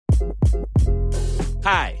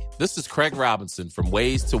Hi, this is Craig Robinson from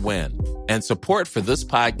Ways to Win, and support for this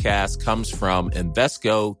podcast comes from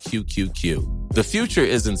Invesco QQQ. The future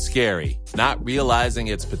isn't scary. Not realizing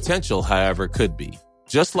its potential, however, could be.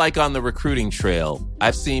 Just like on the recruiting trail,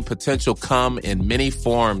 I've seen potential come in many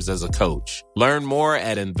forms as a coach. Learn more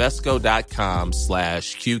at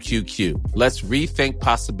Invesco.com/QQQ. Let's rethink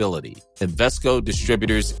possibility. Invesco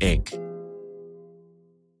Distributors, Inc.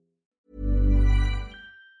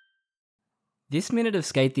 This minute of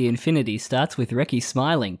Skate the Infinity starts with Reki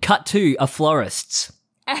smiling. Cut to a florist's.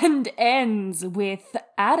 And ends with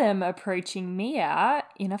Adam approaching Mia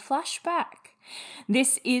in a flashback.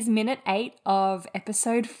 This is minute 8 of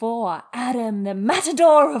episode 4, Adam, the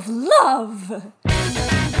Matador of Love.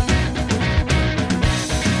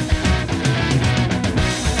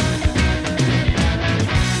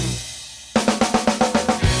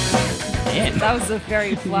 Man. That was a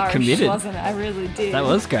very flourish, Committed. wasn't it? I really did. That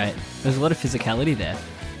was great. There's a lot of physicality there.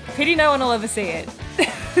 Pity no one will ever see it.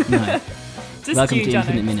 No. Just Welcome you, to Jono.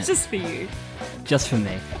 Infinite Minute. Just for you. Just for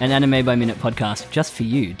me. An Anime by Minute podcast just for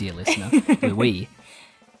you, dear listener, where we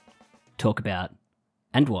talk about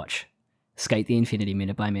and watch Skate the Infinity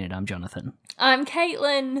Minute by Minute. I'm Jonathan. I'm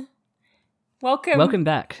Caitlin. Welcome. Welcome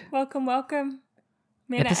back. Welcome.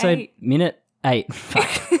 Minute Episode 8. Minute 8. Fuck.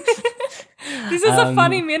 This is a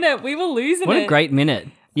funny minute. We were losing What it. a great minute.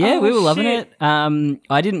 Yeah, Oh, we were loving shit. it.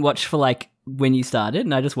 I didn't watch for when you started,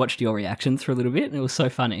 and I just watched your reactions for a little bit, and it was so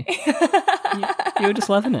funny. you were just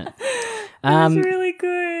loving it. It was really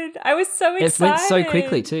good. I was so excited. It went so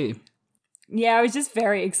quickly too. Yeah, I was just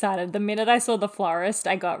very excited. The minute I saw the florist,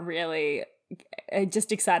 I got really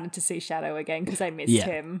just excited to see Shadow again because I missed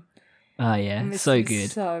him. Oh yeah, I missed so him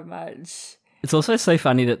good. so much. It's also so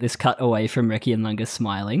funny that this cut away from Reki and Lunga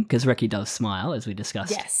smiling, because Reki does smile, as we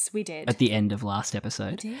discussed. Yes, we did. At the end of last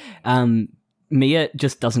episode. We did. Mia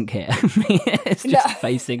just doesn't care. Mia is just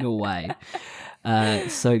facing away.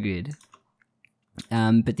 So good.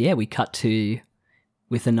 But yeah, we cut to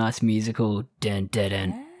with a nice musical dun dun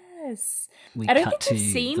dun. Yes. We I don't cut think we've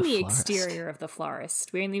to seen the florist. exterior of the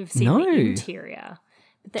florist. We only have seen No. the interior.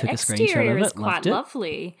 But the Took a screenshot exterior of is it, quite loved it.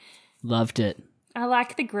 lovely. Loved it. I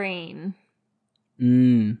like the green.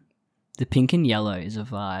 The pink and yellow is a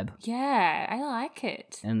vibe. Yeah, I like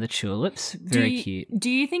it. And the tulips, very cute.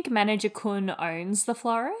 Do you think Manager Kun owns the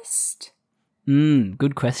florist?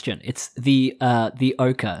 Good question. It's the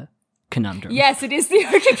ochre conundrum. Yes, it is the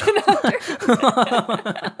Oka conundrum.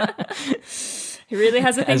 He really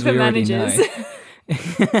has a thing As for we already managers. know.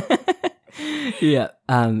 Yeah.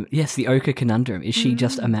 Yes, the ochre conundrum. Is she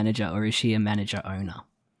just a manager or is she a manager owner?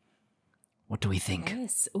 What do we think?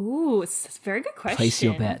 Yes. Ooh, it's a very good question. Place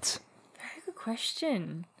your bets. Very good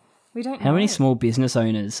question. We don't know. How many small business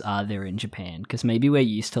owners are there in Japan? Because maybe we're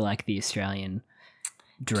used to the Australian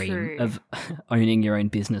dream True. of owning your own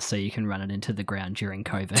business so you can run it into the ground during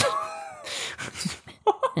COVID.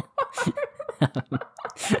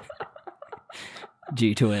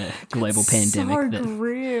 Due to a global pandemic so that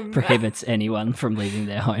grim. prohibits anyone from leaving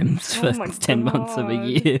their homes for my 10 months of a God.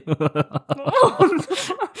 year. Oh,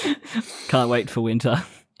 no. Can't wait for winter.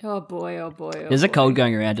 Oh boy, oh boy. Oh There's a boy. cold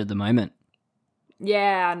going around at the moment,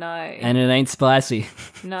 Yeah, I know. and it ain't spicy.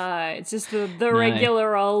 No, it's just the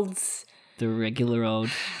regular old The regular old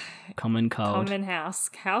common cold. common house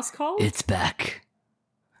cold. It's back.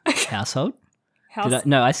 Household? House.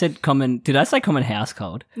 I said common. Did I say common house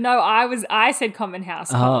cold? No, I said common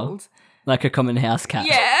house cold. Like a common house cat.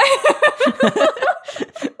 Yeah.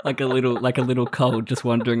 like a little cold just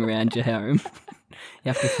wandering around your home. You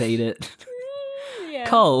have to feed it. Yeah.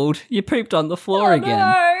 Cold? You pooped on the floor again.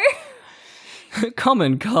 No.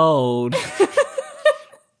 Common cold.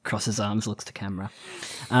 Crosses arms, looks to camera.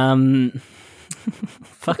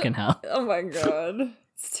 Fucking hell. Oh my god.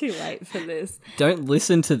 It's too late for this. Don't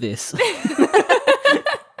listen to this.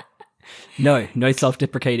 No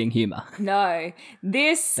self-deprecating humour. No.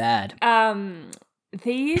 This Bad.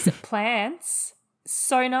 these plants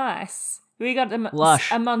so nice. We got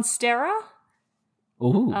Lush. a monstera.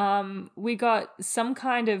 Ooh. We got some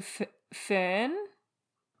kind of fern.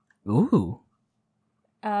 Ooh.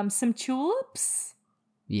 Some tulips.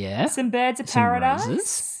 Yeah. Some birds of Some paradise.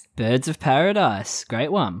 roses. Birds of paradise.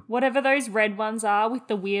 Great one. Whatever those red ones are with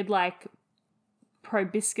the weird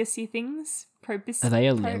proboscis-y things. Are they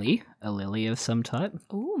a lily? A lily of some type?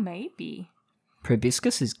 Oh, maybe.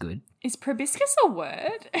 Proboscis is good. Is proboscis a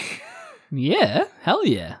word? Yeah. Hell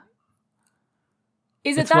yeah.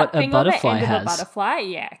 Is it It's that what a thing on the butterfly end of has. a butterfly?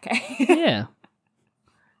 Yeah, okay. Yeah.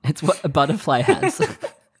 It's what a butterfly has.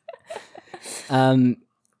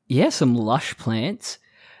 Yeah, some lush plants.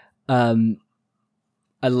 I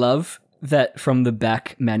love that from the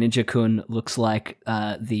back, Manager Kun looks like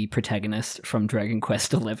the protagonist from Dragon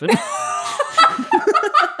Quest XI.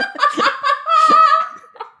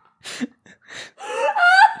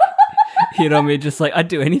 Hiromi just like, I'd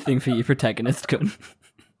do anything for you, protagonist Kun.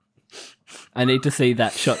 I need to see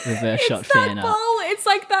that shot, reverse shot fan art. It's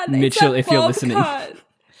like that. Mitchell, it's if you're listening. Cut.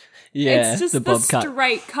 Yeah, it's just the bob cut.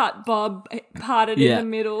 Straight cut bob parted in the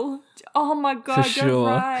middle. Oh my god, For you're sure.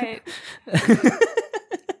 right.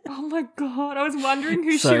 Oh my god, I was wondering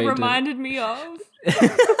who Sorry, she dude. reminded me of.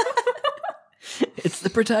 It's the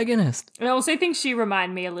protagonist. I also think she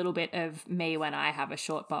reminded me a little bit of me when I have a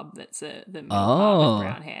short bob that's the middle part Oh. with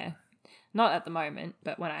brown hair. Not at the moment,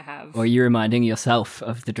 but when I have. Or are you reminding yourself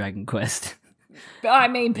of the Dragon Quest? I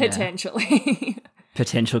mean, potentially.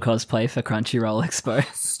 Potential cosplay for Crunchyroll Expo.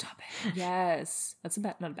 Stop it. Yes. That's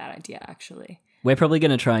not a bad idea, actually. We're probably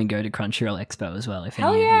going to try and go to Crunchyroll Expo as well if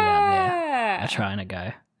Hell any of you out there yeah. are trying to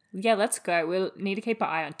go. Yeah, let's go. We'll need to keep our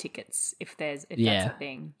eye on tickets if that's a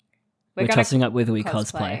thing. We're gonna tossing up whether we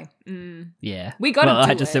cosplay. Yeah. We gotta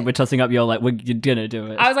I do just it. said we're tossing up, you're like, you're going to do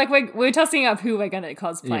it. I was like, we're tossing up who we're going to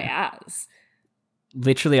cosplay as.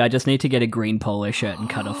 Literally, I just need to get a green polo shirt and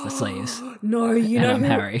cut off the sleeves. No, I'm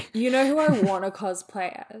Harry. You know who I want to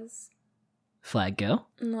cosplay as? Flag girl?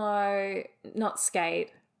 No, not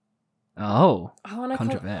Skate. Oh. I want to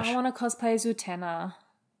cosplay as Utena.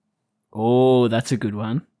 Oh, that's a good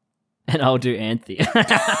one. And I'll do Anthea.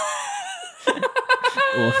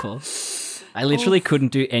 Awful. I literally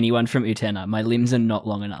couldn't do anyone from Utena. My limbs are not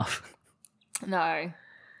long enough. No.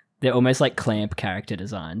 They're almost like Clamp character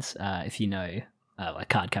designs. If you know, like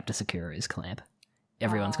Cardcaptor Sakura is Clamp.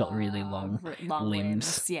 Everyone's got really long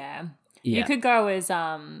limbs. Yeah. Yeah. You could go as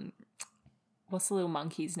what's the little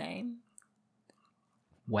monkey's name?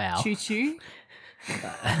 Wow. Choo Choo.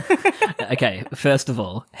 Okay, first of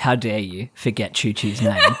all, how dare you forget Choo Choo's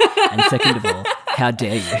name? And second of all, how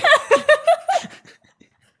dare you?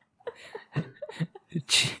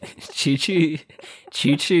 Choo Choo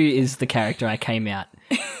is the character I came out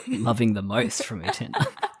loving the most from Utena.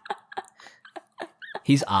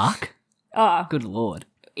 He's Ark. Good lord.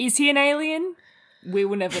 Is he an alien? We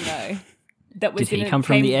will never know. That was Did he come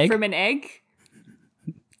from the egg? From an egg?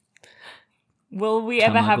 Will we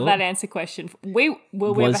ever have that answer question? Will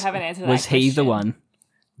we ever have an answer to that Was question? he the one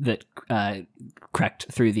that cracked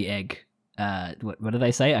through the egg? What do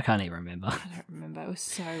they say? I can't even remember. I don't remember. It was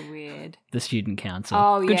so weird. The student council.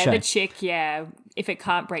 Oh, Good yeah, show. the chick, yeah. If it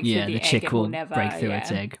can't break through the egg, chick it will will never break through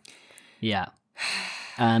its egg. Yeah.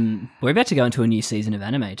 We're about to go into a new season of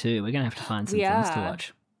anime too. We're going to have to find some things to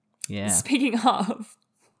watch. Yeah. Speaking of,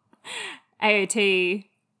 AOT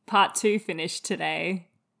Part 2 finished today.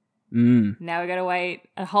 Now we got to wait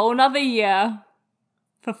a whole nother year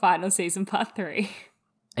for final season Part 3.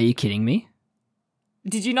 Are you kidding me?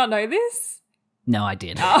 Did you not know this? No, I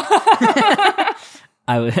did.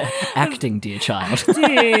 I was acting, dear child. Ding.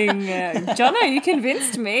 Jono, you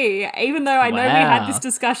convinced me, even though I know we had this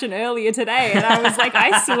discussion earlier today, and I was like,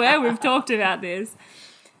 I swear we've talked about this.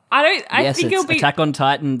 I think it'll be Attack on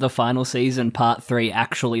Titan, the final season, Part 3,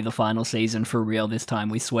 actually the final season for real this time,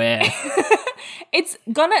 we swear. It's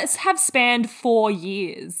gonna have spanned 4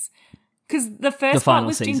 years. Because the first part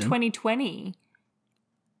was in 2020.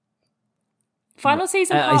 Final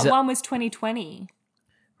season part 1 was 2020.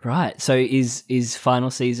 Right. So is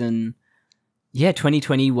final season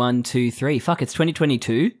 2021, 2, 3. Fuck, it's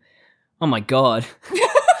 2022. Oh my god.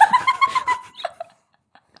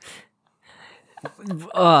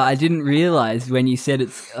 Oh, I didn't realize when you said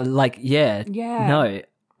it's Yeah. No.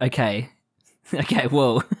 Okay. Okay,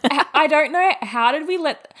 whoa. I don't know. How did we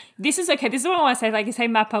let... This is okay. This is what I want to say. Like you say,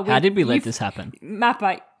 Mappa. How did we let this happen?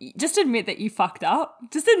 Mappa, just admit that you fucked up.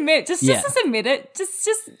 Just admit. Just admit it.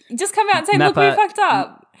 Just come out and say, Mappa, look, we fucked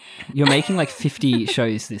up. You're making like 50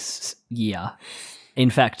 shows this year. In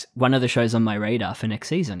fact, one of the shows on my radar for next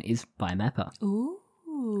season is by Mappa.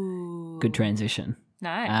 Ooh. Good transition.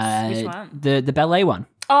 Nice. Which one? The ballet one.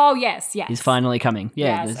 Oh, yes. Is finally coming.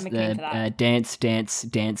 Yeah, yes, I'm keen for that. Dance,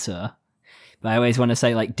 dancer. But I always want to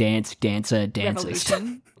say like dance, dancer, dancers.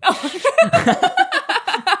 Revolution.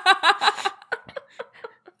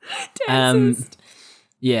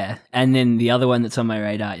 Yeah, and then the other one that's on my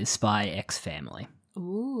radar is Spy X Family.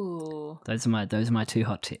 Ooh. Those are my 2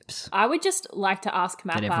 hot tips. I would just like to ask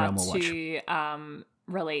everyone Mappa will to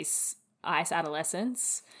release Ice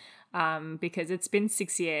Adolescence because it's been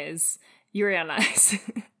 6 years. Yuri on Ice.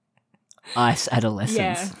 Ice Adolescence.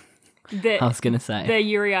 Yeah. I was going to say. The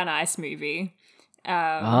Yuri on Ice movie.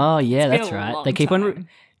 Oh, yeah, that's right. They keep on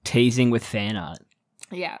teasing with fan art.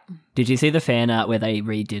 Yeah. Did you see the fan art where they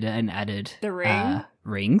redid it and added the ring?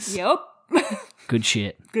 Rings? Yep. Good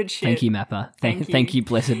shit. Good shit. Thank you, Mappa. Thank Thank you. you,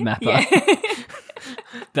 blessed Mappa. Yeah.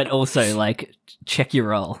 But also, like, check your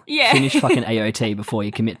role. Yeah. Finish fucking AOT before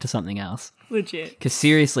you commit to something else. Legit. Because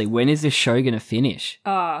seriously, when is this show going to finish?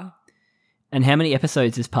 Oh. And how many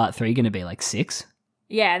episodes is part 3 going to be? Like 6?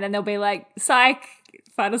 Yeah, and then they'll be like, psych,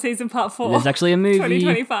 final season part 4. There's actually a movie.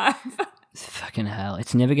 2025. Fucking hell.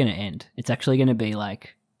 It's never going to end. It's actually going to be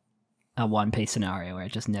like a One Piece scenario where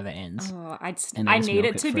it just never ends. Oh, And they I just need milk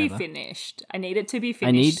it it to be forever. finished. I need it to be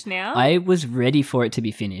finished now. I was ready for it to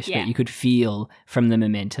be finished, Yeah. but you could feel from the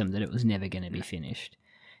momentum that it was never going to be finished.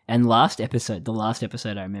 And the last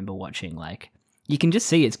episode I remember watching, like, you can just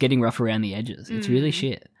see it's getting rough around the edges. It's really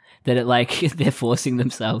shit that it, like, they're forcing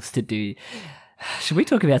themselves to do. Should we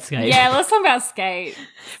talk about Skate? Yeah, let's talk about Skate.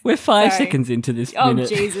 We're 5 Sorry. seconds into this Oh, minute.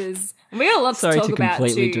 Jesus. We got lots Sorry to talk to about,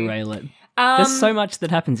 completely too. derail it. There's so much that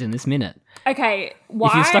happens in this minute. Okay, why?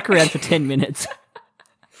 If you're stuck around for 10 minutes,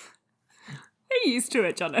 You're used to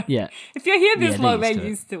it, Jono. yeah. If you're here this Yeah, they're long, they're used to it.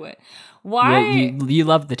 used to it. Why? You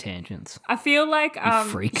love the tangents. I feel like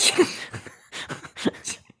Freak.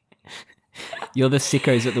 You're the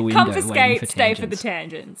sickos at the window come for waiting Skate, for stay for the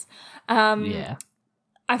tangents. tangents. Yeah.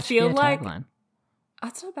 I feel Yeah, like tagline.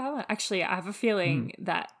 that's not a bad one. Actually, I have a feeling Hmm.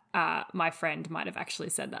 that my friend might have actually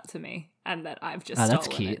said that to me, and that I've just Oh, that's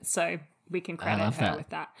stolen cute. it. So we can credit love her that. with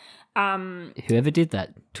that. Whoever did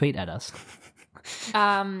that, tweet at us.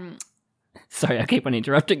 Um, Sorry, I keep on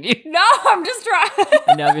interrupting you. no, I'm just trying.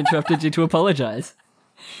 And now I've interrupted you to apologise.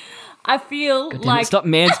 I feel Damn like it, stop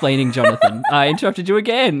mansplaining, Jonathan. I interrupted you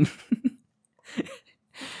again.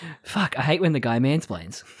 Fuck, I hate when the guy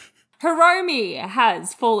mansplains. Hiromi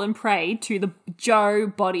has fallen prey to the Joe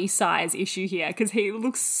body size issue here because he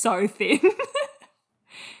looks so thin.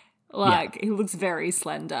 He looks very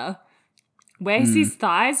slender. Where's his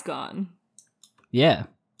thighs gone? Yeah.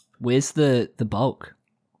 Where's the bulk?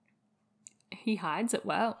 He hides it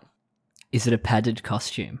well. Is it a padded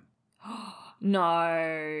costume?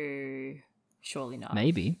 No. Surely not.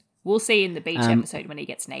 Maybe. We'll see in the beach episode when he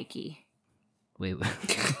gets naked.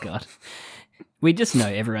 God. We just know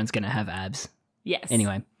everyone's going to have abs. Yes.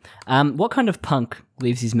 Anyway, what kind of punk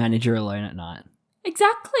leaves his manager alone at night?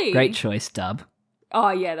 Exactly. Great choice, Dub. Oh,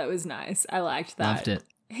 yeah, that was nice. I liked that. Loved it.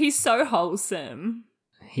 He's so wholesome.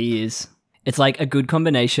 He is. It's like a good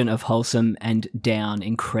combination of wholesome and down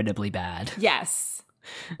incredibly bad. Yes.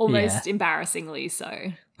 Almost embarrassingly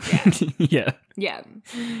so. Yeah. Yeah.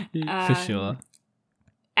 For sure.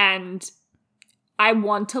 And I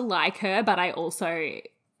want to like her, but I also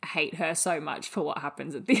hate her so much for what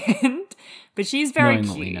happens at the end. But she's very Knowing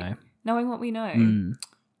cute. what we know. Knowing what we know.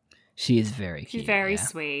 She is very cute. She's very yeah.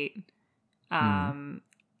 sweet. And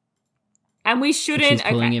we But shouldn't she's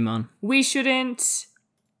pulling him on. we shouldn't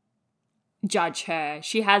judge her.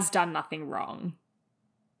 She has done nothing wrong.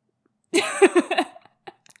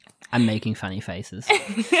 I'm making funny faces.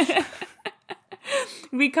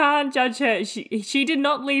 We can't judge her. She did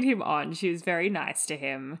not lead him on. She was very nice to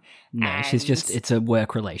him. No, she's just, it's a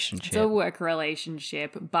work relationship. It's a work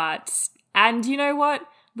relationship, and you know what?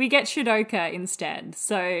 We get Shidoka instead,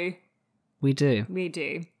 so We do. we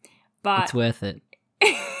do. But It's worth it.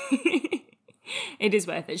 it is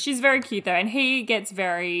worth it. She's very cute though, and he gets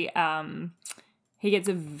very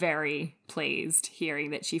pleased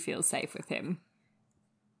hearing that she feels safe with him.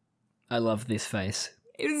 I love this face.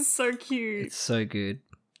 It was so cute. It's so good.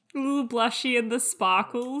 A little blushy and the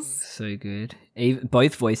sparkles. So good.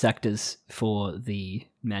 Both voice actors for the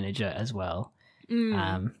manager as well.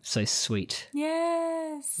 So sweet.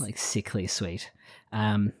 Yes. Like sickly sweet.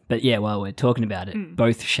 But yeah, while we're talking about it,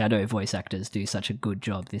 both Shadow voice actors do such a good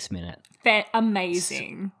job this minute.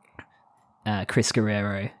 Amazing. Chris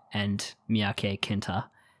Guerrero and Miyake Kenta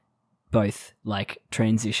both like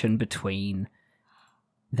transition between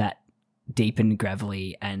that deep and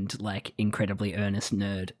gravelly and like incredibly earnest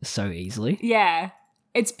nerd so easily. Yeah.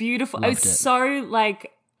 It's beautiful. Loved It's it. so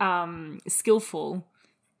like skillful.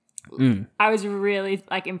 I was really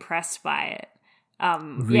like impressed by it.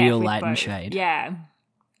 Real with light and both. shade. Yeah.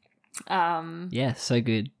 Yeah, so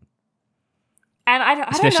good. And I don't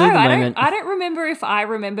Especially know. the I moment- don't remember if I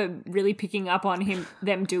remember really picking up on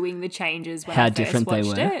them doing the changes when How I first different they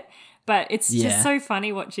watched were. it. But it's Yeah. just so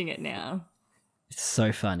funny watching it now. It's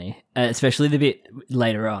so funny. Especially the bit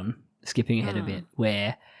later on, skipping ahead a bit,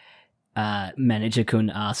 where Manager Kun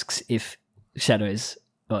asks if Shadow's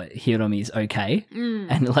or Hiromi's okay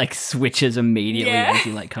and like switches immediately Yeah. as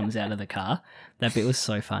he like comes out of the car. That bit was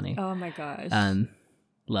so funny. Oh my gosh.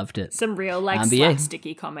 Loved it. Some real like but yeah.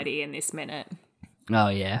 slapsticky comedy in this minute. Oh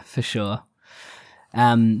yeah, for sure.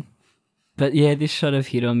 But yeah, this shot of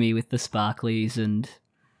Hiromi with the sparklies and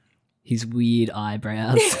his weird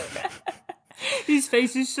eyebrows. His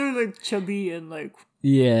face is so like chubby and like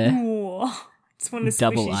just want to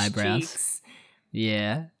double squish his eyebrows. cheeks.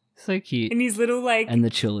 Yeah, so cute. And his little like And the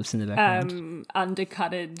tulips in the background.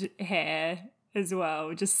 undercutted hair as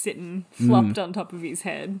well, just sitting flopped on top of his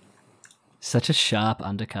head. Such a sharp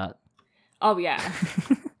undercut. Oh yeah.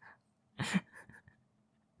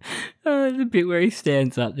 The bit where he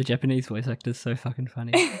stands up, the Japanese voice actor is so fucking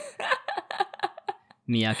funny.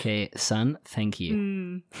 Miyake-san, thank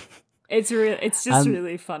you. It's just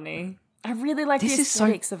really funny. I really like the this is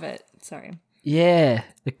aesthetics of it. Sorry. Yeah,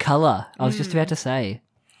 the colour. I was just about to say.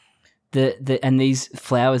 And these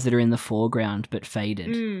flowers that are in the foreground but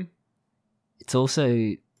faded. It's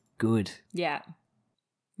also good. Yeah.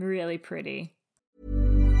 Really pretty.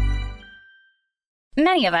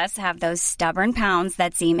 Many of us have those stubborn pounds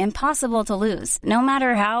that seem impossible to lose, no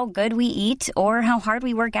matter how good we eat or how hard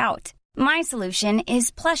we work out. My solution is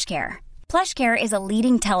PlushCare. PlushCare is a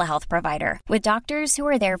leading telehealth provider with doctors who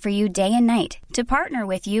are there for you day and night to partner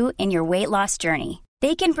with you in your weight loss journey.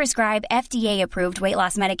 They can prescribe FDA-approved weight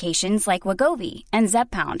loss medications like Wegovy and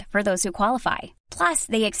Zepbound for those who qualify. Plus,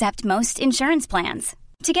 they accept most insurance plans.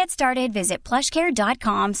 To get started, visit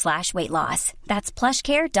plushcare.com/weightloss. That's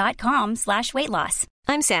plushcare.com/weightloss.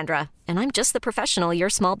 I'm Sandra, and I'm just the professional your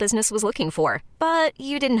small business was looking for. But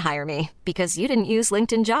you didn't hire me because you didn't use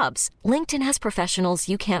LinkedIn Jobs. LinkedIn has professionals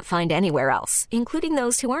you can't find anywhere else, including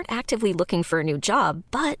those who aren't actively looking for a new job,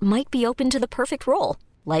 but might be open to the perfect role,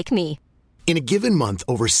 like me. In a given month,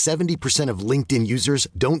 over 70% of LinkedIn users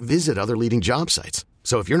don't visit other leading job sites.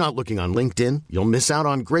 So if you're not looking on LinkedIn, you'll miss out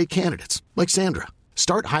on great candidates like Sandra.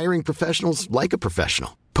 Start hiring professionals like a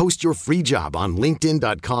professional. Post your free job on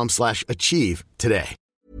linkedin.com/achieve today.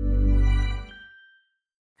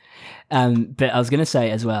 But I was going to say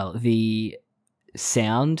as well, the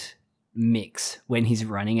sound mix when he's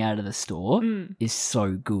running out of the store is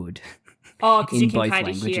so good. Oh, because in you can both kind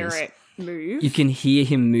of hear languages. it move. You can hear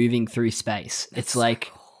him moving through space. It's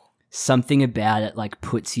like something about it like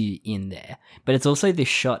puts you in there. But it's also this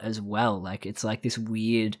shot as well. Like it's like this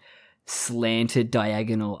weird slanted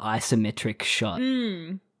diagonal isometric shot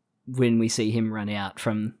when we see him run out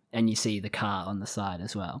from, and you see the car on the side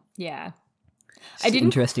as well. Yeah. It's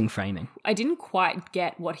interesting framing. I didn't quite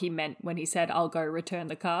get what he meant when he said, "I'll go return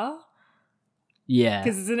the car." Yeah.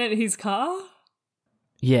 Because isn't it his car?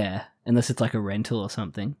 Yeah, unless it's like a rental or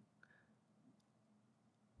something.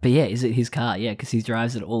 But yeah, is it his car? Yeah, because he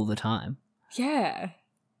drives it all the time. Yeah.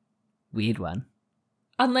 Weird one.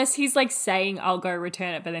 Unless he's like saying, "I'll go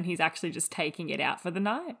return it," but then he's actually just taking it out for the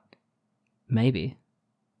night. Maybe.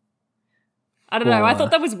 I don't know. I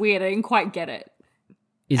thought that was weird. I didn't quite get it.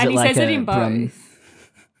 Is and it he like says it in both.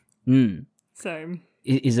 So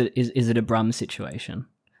Is it a Brum situation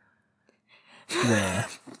where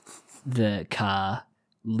the car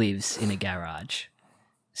lives in a garage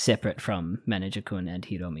separate from Manager Kun and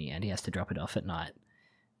Hiromi, and he has to drop it off at night,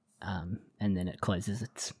 and then it closes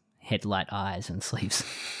its headlight eyes and sleeps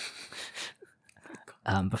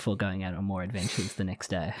before going out on more adventures the next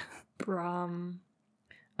day. Brum.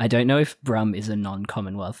 I don't know if Brum is a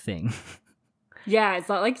non-Commonwealth thing. Yeah, it's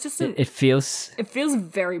like just It feels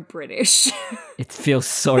very British. It feels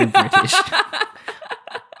so British.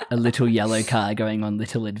 A little yellow car going on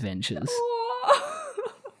little adventures.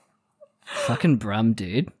 Fucking Brum,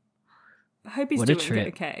 dude. I hope he's What a doing trip.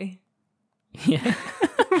 okay. Yeah.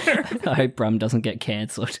 I hope Brum doesn't get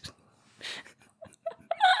cancelled.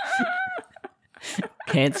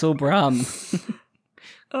 Cancel Brum.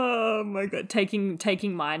 Oh my god,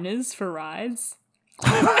 taking minors for rides.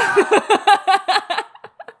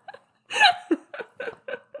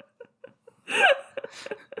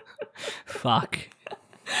 Fuck.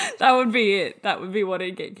 That would be it. That would be what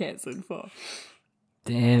he'd get cancelled for.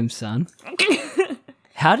 Damn, son.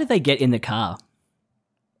 How did they get in the car?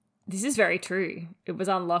 This is very true. It was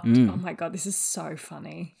unlocked. Oh my god, this is so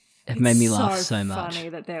funny. It made me laugh so much. Funny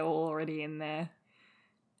that they're all already in there.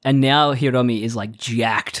 And now Hiromi is like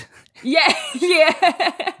jacked. Yeah,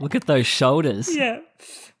 yeah. Look at those shoulders. Yeah.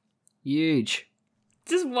 Huge.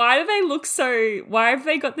 Just why do they look so... Why have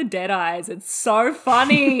they got the dead eyes? It's so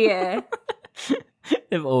funny.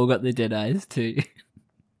 They've all got the dead eyes too.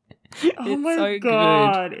 Oh It's my so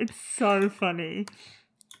god. It's so funny.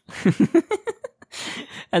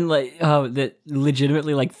 And like,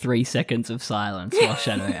 legitimately like 3 seconds of silence while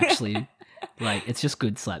Shadow actually, like, it's just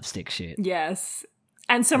good slapstick shit. Yes.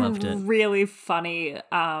 And some Loved it. really funny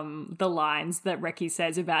the lines that Reki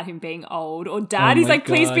says about him being old or dad. Oh He's my like,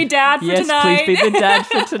 please be God. dad for yes, tonight. Yes, please be the dad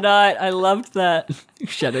for tonight. I loved that.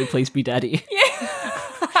 Shadow, please be daddy. Yeah.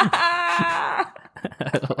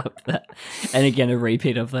 I loved that. And again, a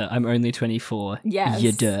repeat of the I'm only 24. Yes.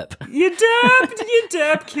 You derp. You derp! You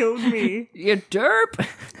derp killed me. You derp!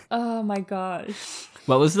 Oh my gosh.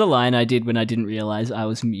 What was the line I did when I didn't realise I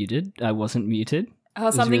was muted? I wasn't muted. Oh,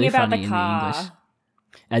 something really about funny the in car. English.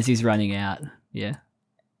 As he's running out. Yeah.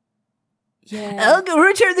 Yeah. I'll go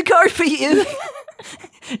return the car for you.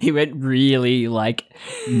 He went really, like,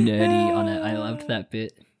 nerdy on it. I loved that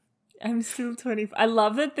bit. I'm still 24. I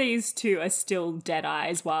love that these two are still dead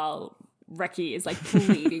eyes while Reki is, like,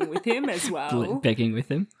 pleading with him as well. Begging with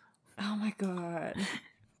him. Oh my god.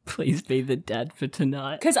 Please be the dad for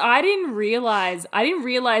tonight. Because I didn't realize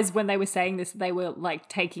when they were saying this that they were, like,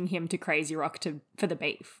 taking him to Crazy Rock for the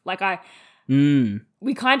beef. Like,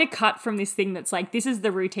 we kind of cut from this thing that's like, this is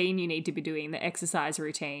the routine you need to be doing, the exercise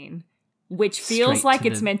routine, which feels Straight like to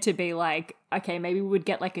it's meant to be like, okay, maybe we would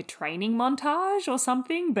get like a training montage or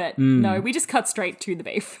something, but no, we just cut straight to the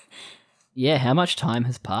beef. Yeah, how much time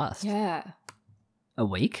has passed? Yeah. A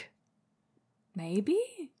week? Maybe?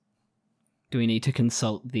 Do we need to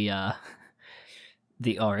consult the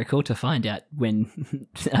Oracle to find out when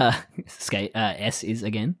S is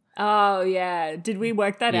again? Oh, yeah. Did we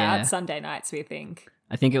work that Yeah. out? Sunday nights, we think.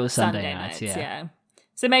 I think it was Sunday nights, yeah. Yeah.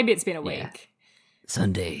 So maybe it's been a week. Yeah.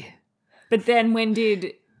 Sunday. But then when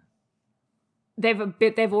did...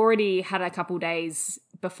 They've already had a couple days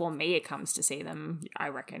before Mia comes to see them, I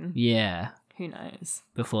reckon. Yeah. Who knows?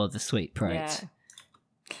 Before the sweet protes.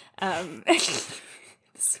 Yeah. Jesus.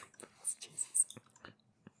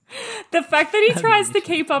 The fact that he tries to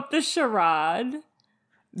keep up the charade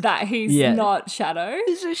that he's not Shadow.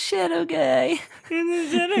 He's a shadow guy.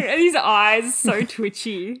 And his eyes so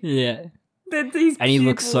twitchy. Yeah. And he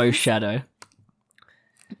looks so Shadow.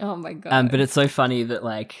 Oh my god. But it's so funny that,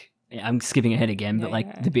 like, I'm skipping ahead again, but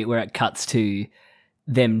like the bit where it cuts to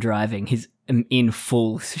them driving, he's in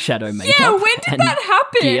full Shadow makeup. Yeah, when did that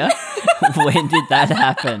happen? Gear. When did that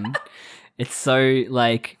happen? It's so,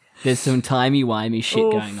 like, there's some timey-wimey shit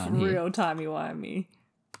going on here. Real timey-wimey.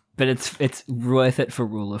 But it's worth it for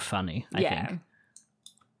rule of funny, I think.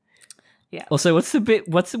 Yeah. Also, what's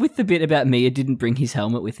with the bit about Mia didn't bring his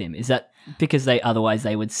helmet with him? Is that because otherwise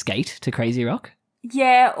they would skate to Crazy Rock?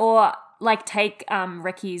 Yeah, or like take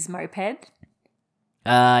Reki's moped.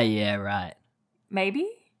 Yeah, right. Maybe?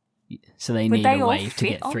 So they need a way to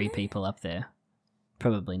get 3 people up there.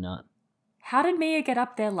 Probably not. How did Mia get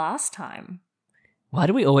up there last time? Why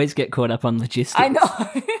do we always get caught up on logistics? I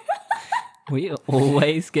know. We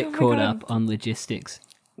always get caught up on logistics.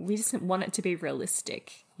 We just want it to be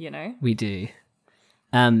realistic, you know? We do.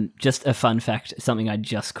 Just a fun fact, something I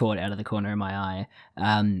just caught out of the corner of my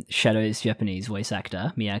eye. Shadow's Japanese voice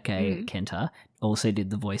actor, Miyake Kenta, also did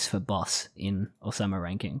the voice for Boss in Osama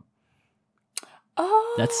Ranking.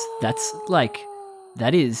 Oh. That's like,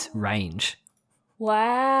 that is range.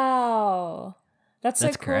 Wow. That's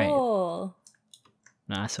so cool.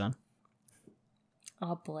 Great. Nice one.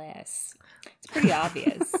 Oh, bless. It's pretty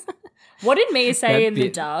obvious. What did Mia say in the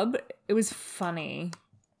dub? It was funny.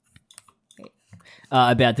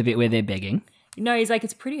 About the bit where they're begging. No, he's like,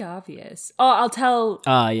 it's pretty obvious. Oh, I'll tell.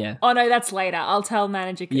 Oh, yeah. Oh no, that's later. I'll tell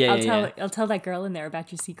manager. Yeah, I'll tell that girl in there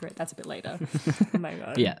about your secret. That's a bit later. Oh my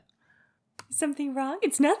god. Yeah. Something wrong?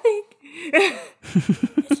 It's nothing.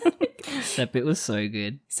 That bit was so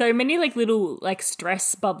good. So many like little like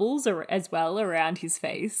stress bubbles as well around his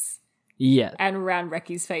face. Yeah. And around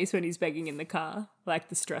Reki's face when he's begging in the car. Like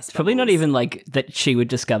the stress bubbles. Probably not even like that she would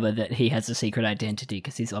discover that he has a secret identity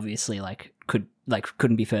because he's obviously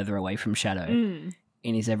couldn't be further away from Shadow in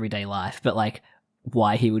his everyday life. But like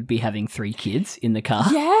why he would be having 3 kids in the car.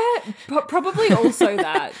 Yeah. Probably also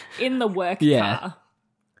that in the work car.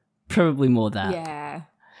 Probably more that. Yeah.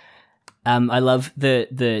 I love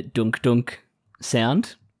the dunk dunk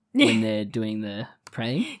sound when they're doing the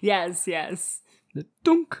praying. Yes. The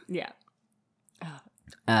dunk. Yeah.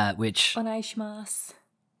 Which Onaishimasu.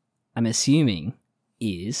 I'm assuming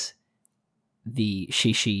is the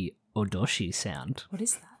shishi odoshi sound. What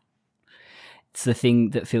is that? It's the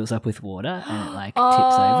thing that fills up with water and it like tips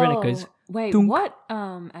over and it goes. Wait, dunk. what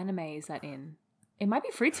anime is that in? It might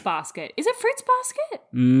be Fruits Basket. Is it Fruits Basket?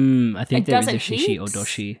 I think It there is does a it shishi heaps?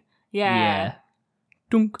 odoshi. Yeah.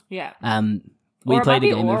 Dunk. Yeah. We Or it played might a be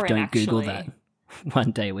game of Orin, Don't Google actually. That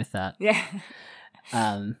one day with that. Yeah.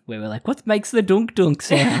 Where we're like, what makes the dunk dunk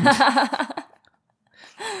sound?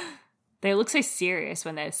 They look so serious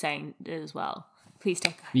when they're saying it as well. Please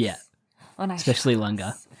take us. Yeah. Onaishimasu. Especially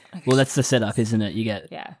Lunga. Well, that's the setup, isn't it? You get,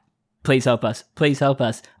 Yeah. please help us. Please help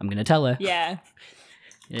us. I'm going to tell her. Yeah.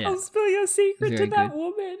 Yeah. I'll spill your secret Very to that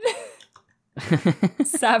woman.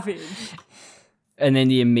 Savage. And then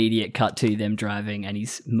the immediate cut to them driving and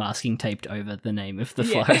he's masking taped over the name of the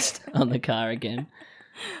florist on the car again.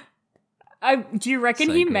 Do you reckon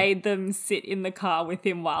So he good. made them sit in the car with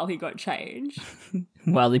him while he got changed?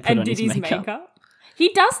 While he put And on did his his makeup. makeup? He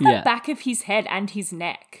does the Yeah. back of his head and his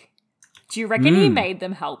neck. Do you reckon he made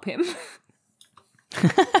them help him?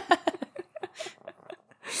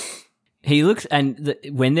 He looks, and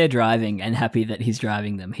when they're driving and happy that he's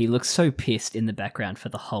driving them, he looks so pissed in the background for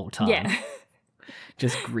the whole time. Yeah.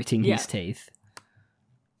 Just gritting his teeth.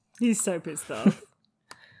 He's so pissed off.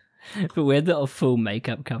 But where'd the full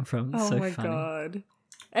makeup come from? It's Oh so my funny. god.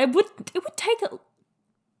 It would take,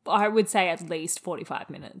 I would say, at least 45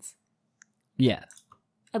 minutes. Yeah.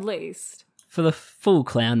 At least. For the full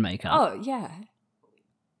clown makeup. Oh, yeah.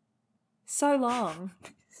 So long.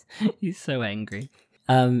 He's so angry.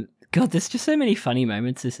 God, there's just so many funny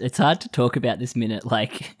moments. It's hard to talk about this minute.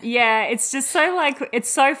 Like, Yeah, it's just so, like, it's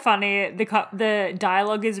so funny. The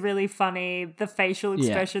dialogue is really funny. The facial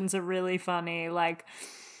expressions are really funny. Like,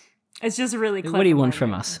 it's just a really clever what do you want moment.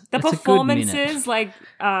 from us? The It's a good performances, minute. like,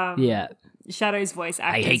 Yeah, Shadow's voice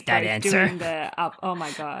actors hate that both answer. doing the up. Oh my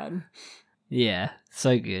god. yeah,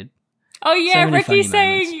 so good. Oh yeah, many funny Ricky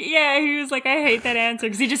saying, moments. yeah, he was like, I hate that answer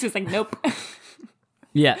because he just was like, nope.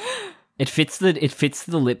 Yeah, it fits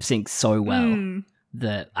the lip sync so well.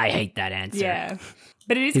 That I hate that answer. Yeah,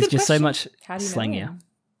 but it is. He's good just so question. much How do you know slangier. him?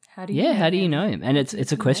 How do you? Yeah, know how do you him? know him? And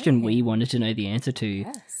it's a question we wanted to know the answer to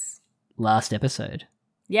Yes. last episode.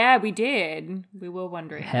 Yeah, we did. We were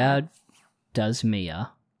wondering. How does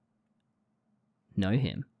Mia know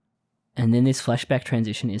him? And then this flashback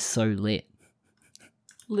transition is so lit.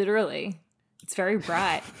 Literally, it's very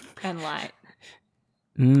bright and light.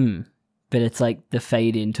 But it's like the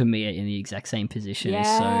fade into Mia in the exact same position is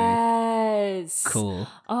Yes. so cool.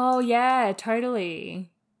 Oh yeah,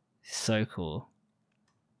 totally. So cool.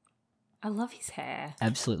 I love his hair.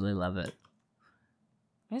 Absolutely love it.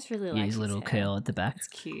 I just really Yeah, like his little hair. curl at the back. It's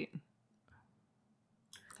cute.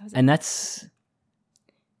 And that's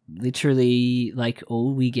literally like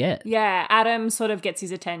all we get. Yeah, Adam sort of gets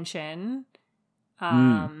his attention.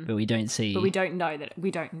 But we don't see. But we don't know that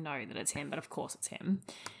it's him, but of course it's him.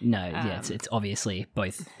 No, yeah, it's obviously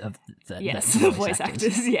both of the Yes, the the voice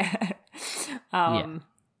actors, yeah. And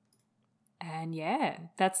yeah,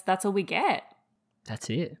 that's all we get. That's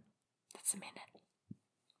it. That's a minute.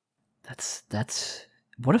 That's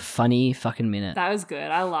what a funny fucking minute. That was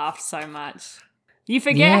good. I laughed so much. You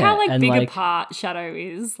forget Yeah, how like and, big a like- part Shadow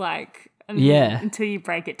is, like until you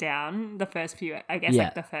break it down. The first few, I guess, Yeah.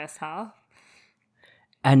 like the first half.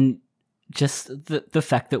 And just the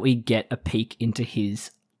fact that we get a peek into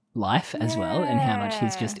his life as well, and how much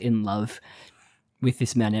he's just in love with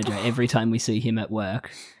this manager every time we see him at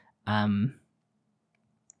work.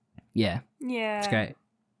 Yeah, Yeah, it's great.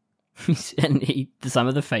 And some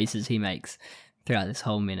of the faces he makes throughout this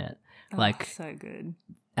whole minute, like so good.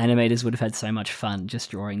 animators would have had so much fun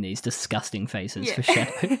just drawing these disgusting faces for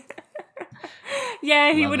Shadow.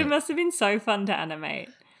 Yeah, he Love would have it. must have been so fun to animate.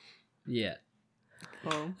 Yeah.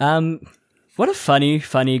 Cool. What a funny,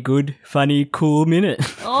 good, cool minute.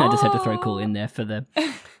 I just had to throw cool in there for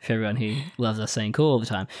everyone who loves us saying cool all the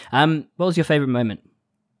time. What was your favorite moment?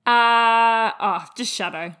 Just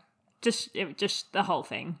Shadow. Just the whole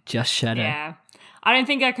thing. Just Shadow. Yeah. I don't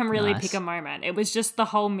think I can really Nice. pick a moment. It was just the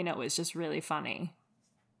whole minute was just really funny.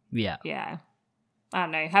 Yeah. Yeah. I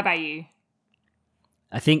don't know. How about you?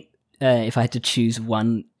 I think if I had to choose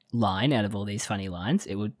one line out of all these funny lines,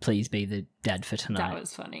 it would please be the dad for tonight. That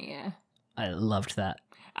was funny, yeah. I loved that.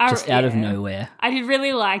 Just out of nowhere. I did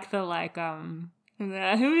really like the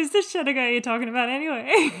who is this Shadow guy you're talking about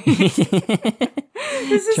anyway?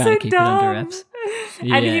 This is Trying so to keep dumb. it under wraps. And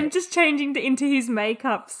Yeah. him just changing into his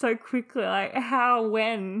makeup so quickly. Like, how,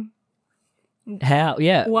 when, How?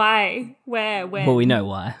 Yeah. why, where, when? Well, we know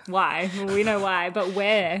why. Why? Well, we know why, but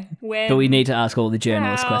where? When? But we need to ask all the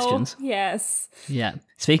journalist How? questions. Yes. Yeah.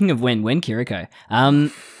 Speaking of when Kiriko.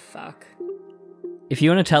 Fuck. If you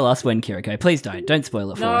want to tell us when Kiriko, please don't. Don't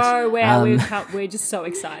spoil it for us. No, we're just so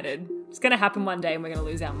excited. It's going to happen one day and we're going to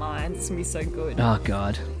lose our minds. It's going to be so good. Oh,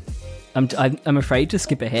 God. I'm afraid to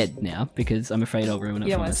skip ahead now because I'm afraid I'll ruin it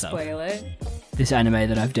You for don't want to myself. spoil it. This anime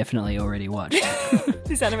that I've definitely already watched.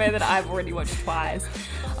 This anime that I've already watched twice.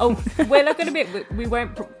 Oh, we're not going to we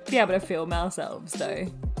won't be able to film ourselves though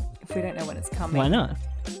if we don't know when it's coming. Why not?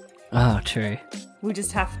 Oh, true. We'll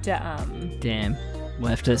just have to Damn. We'll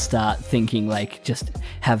have to start thinking like just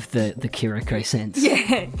have the Kiriko sense.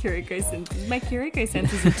 yeah, Kiriko senses. My Kiriko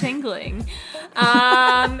senses are tingling.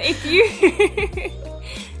 If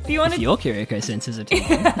you want If to your Kiriko senses are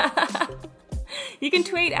tingling. You can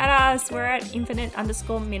tweet at us. We're at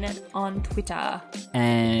infinite_minute on Twitter.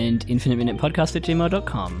 And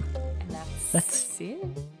infiniteminutepodcast@gmail.com. And that's it.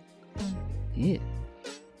 Yeah.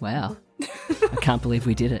 Wow. I can't believe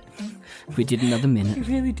we did it. We did another minute. We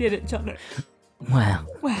really did it, Jono. Wow.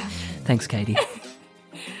 Wow. Thanks, Katie.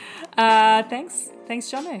 Thanks,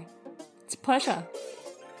 Jono. It's a pleasure.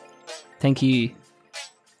 Thank you,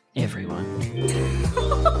 everyone.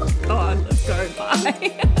 God, let's go.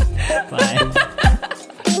 Bye. Bye.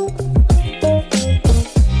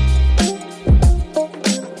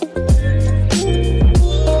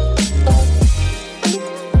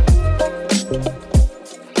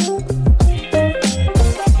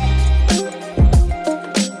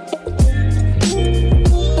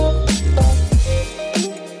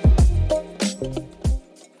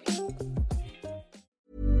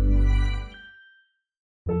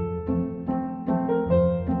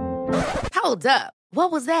 Hold up.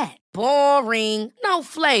 What was that? Boring. No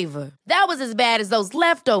flavor. That was as bad as those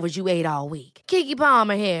leftovers you ate all week. Keke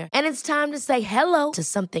Palmer here, and it's time to say hello to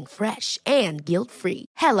something fresh and guilt-free.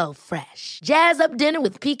 HelloFresh. Jazz up dinner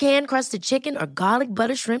with pecan-crusted chicken or garlic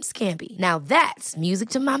butter shrimp scampi. Now that's music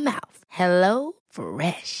to my mouth.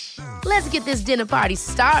 HelloFresh. Let's get this dinner party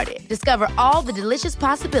started. Discover all the delicious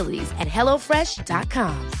possibilities at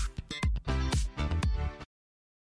HelloFresh.com.